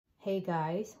Hey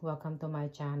guys, welcome to my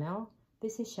channel.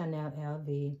 This is Chanel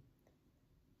LV.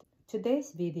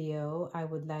 Today's video, I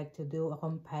would like to do a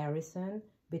comparison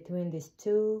between these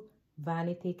two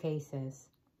vanity cases.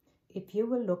 If you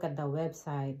will look at the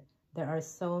website, there are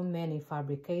so many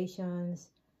fabrications,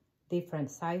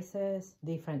 different sizes,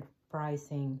 different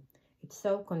pricing. It's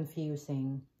so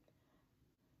confusing.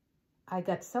 I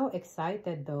got so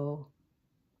excited though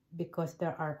because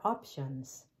there are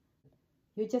options.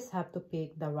 You just have to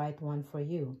pick the right one for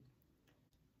you.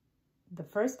 The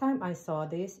first time I saw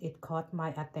this, it caught my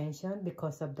attention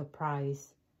because of the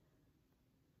price.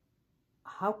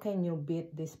 How can you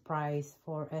beat this price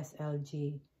for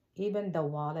SLG? Even the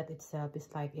wallet itself is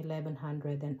like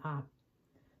 $1,100 and up.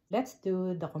 Let's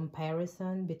do the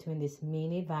comparison between this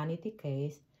mini vanity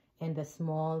case and the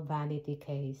small vanity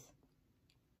case.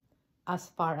 As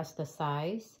far as the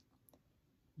size,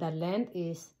 the length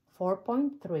is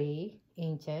 4.3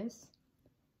 inches.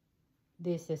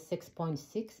 This is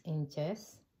 6.6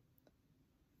 inches.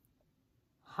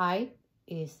 Height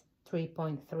is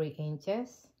 3.3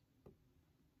 inches,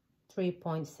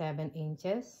 3.7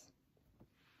 inches.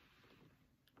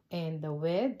 And the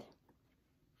width,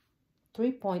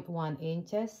 3.1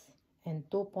 inches and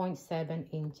 2.7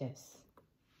 inches.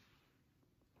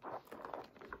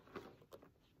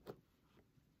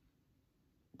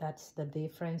 That's the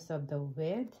difference of the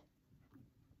width.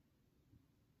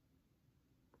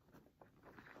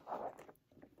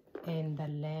 And the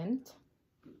length.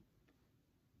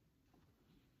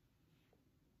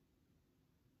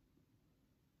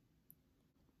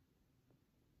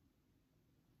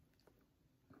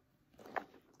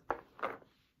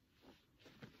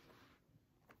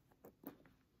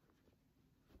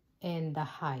 And the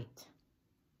height.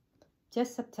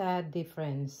 Just a tad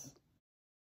difference.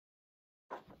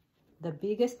 The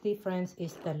biggest difference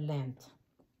is the length.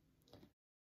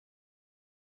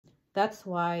 That's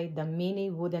why the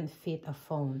mini wouldn't fit a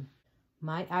phone.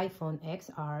 My iPhone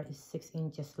XR is 6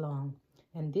 inches long,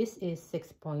 and this is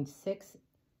 6.6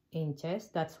 inches.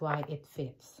 That's why it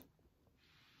fits.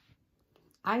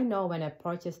 I know when I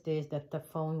purchased this that the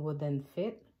phone wouldn't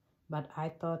fit, but I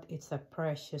thought it's a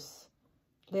precious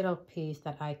little piece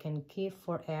that I can keep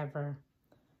forever.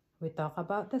 We talk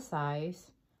about the size.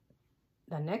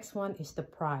 The next one is the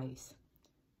price.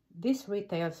 This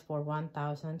retails for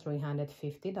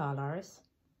 $1,350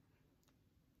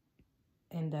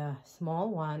 and the small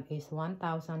one is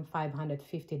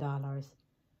 $1,550.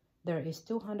 There is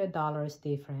 $200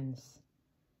 difference.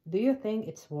 Do you think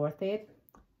it's worth it?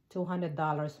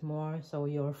 $200 more so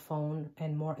your phone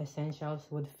and more essentials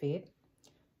would fit?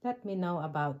 Let me know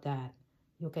about that.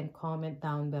 You can comment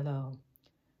down below.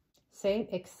 Same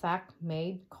exact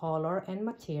made, color, and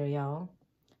material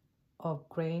of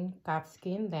grain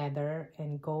calfskin leather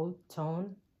and gold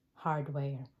tone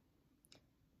hardware.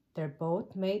 They're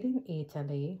both made in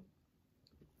Italy.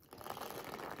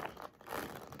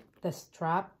 The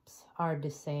straps are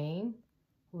the same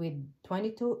with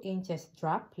 22 inches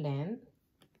drop length.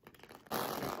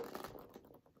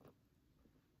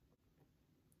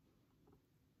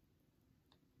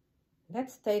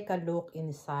 Let's take a look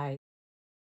inside.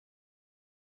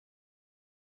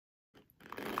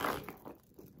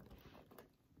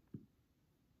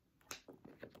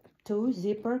 Two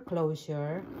zipper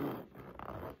closure.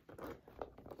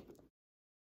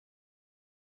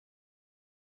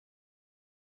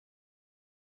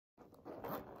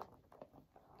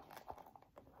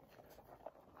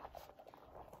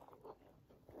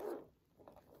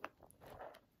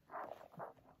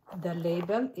 The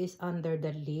label is under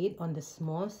the lid on the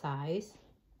small size.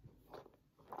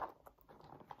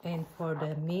 And for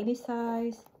the mini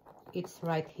size, it's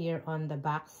right here on the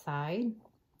back side.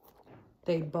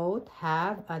 They both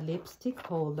have a lipstick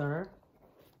holder.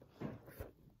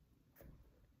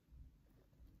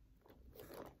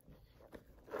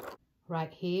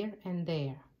 Right here and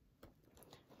there.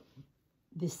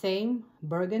 The same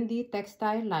burgundy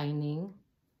textile lining.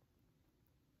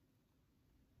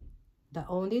 The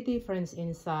only difference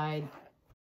inside,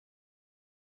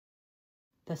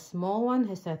 the small one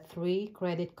has 3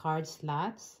 credit card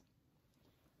slots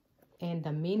and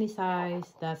the mini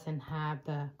size doesn't have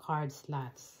the card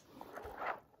slots.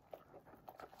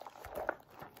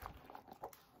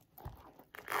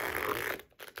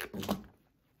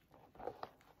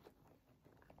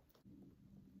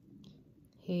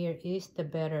 Here is the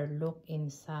better look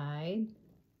inside.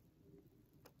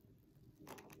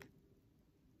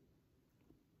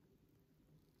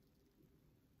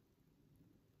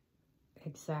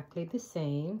 Exactly the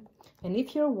same. And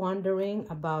if you're wondering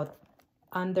about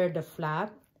under the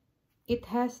flap, it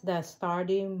has the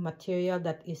sturdy material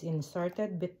that is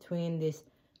inserted between these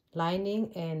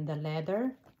lining and the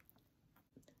leather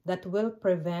that will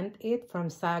prevent it from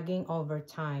sagging over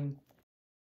time.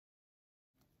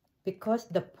 Because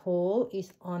the pull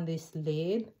is on this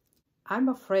lid, I'm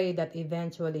afraid that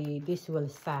eventually this will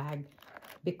sag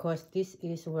because this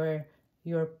is where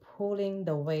you're pulling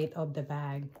the weight of the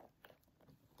bag.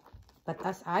 But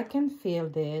as I can feel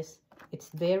this, it's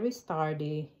very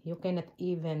sturdy. You cannot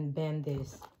even bend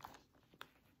this.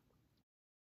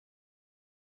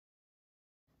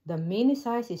 The mini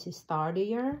size is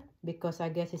sturdier because I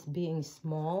guess it's being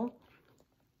small.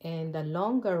 And the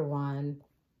longer one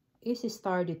is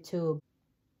sturdy too,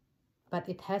 but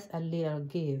it has a little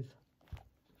give.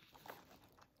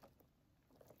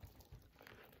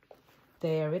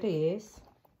 There it is.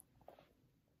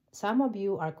 Some of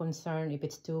you are concerned if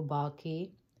it's too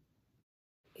bulky.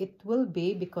 It will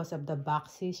be because of the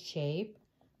boxy shape,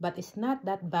 but it's not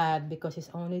that bad because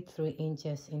it's only 3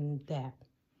 inches in depth.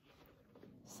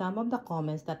 Some of the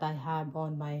comments that I have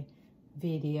on my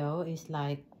video is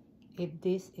like, if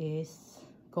this is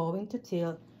going to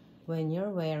tilt when you're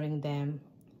wearing them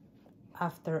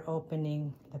after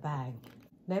opening the bag.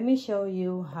 Let me show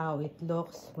you how it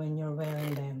looks when you're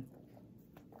wearing them.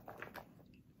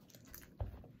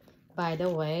 By the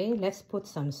way, let's put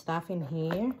some stuff in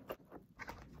here.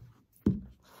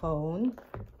 Phone,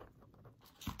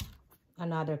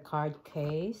 another card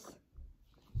case,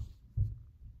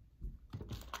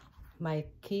 my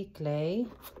key clay,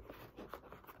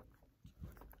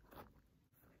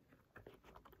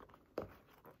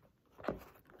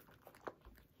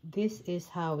 this is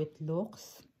how it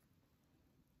looks.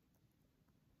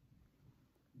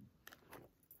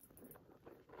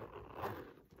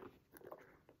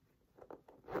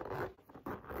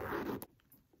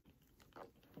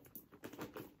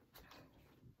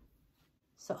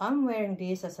 So I'm wearing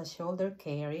this as a shoulder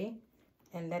carry,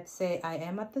 and let's say I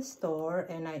am at the store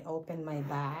and I open my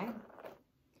bag.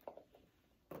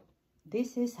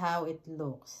 This is how it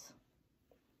looks.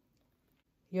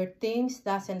 Your things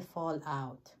doesn't fall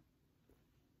out.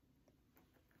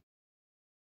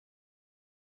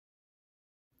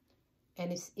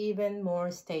 And it's even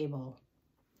more stable.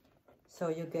 So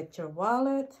you get your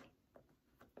wallet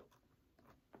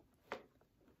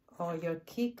or your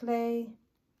key clay.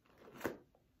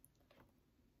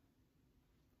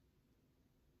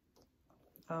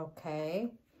 Okay.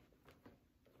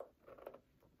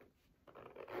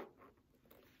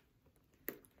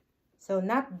 So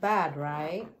not bad,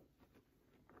 right?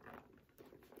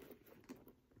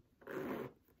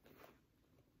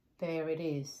 There it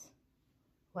is.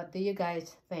 What do you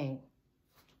guys think?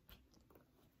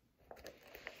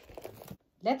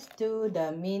 Let's do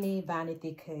the mini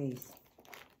vanity case.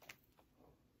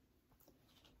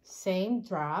 Same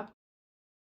drop.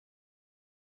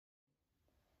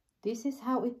 This is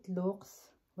how it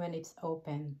looks when it's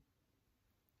open.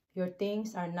 Your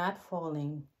things are not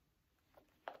falling.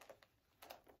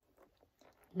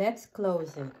 Let's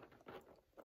close it.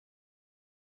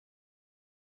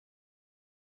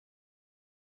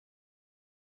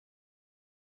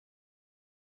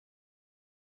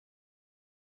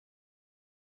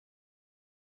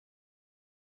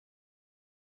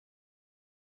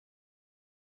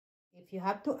 If you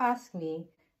have to ask me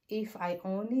if I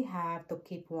only have to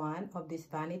keep one of these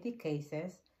vanity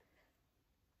cases,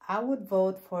 I would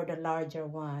vote for the larger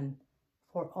one.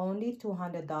 For only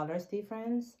 $200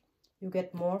 difference, you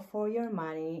get more for your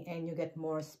money and you get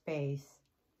more space.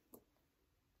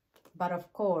 But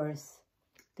of course,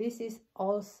 this is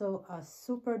also a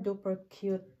super duper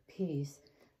cute piece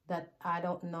that I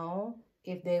don't know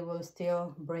if they will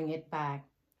still bring it back.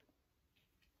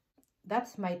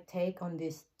 That's my take on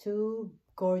these two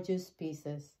gorgeous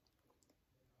pieces.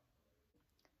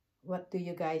 What do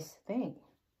you guys think?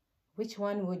 Which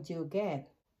one would you get?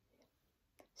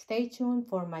 Stay tuned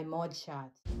for my mod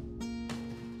shots.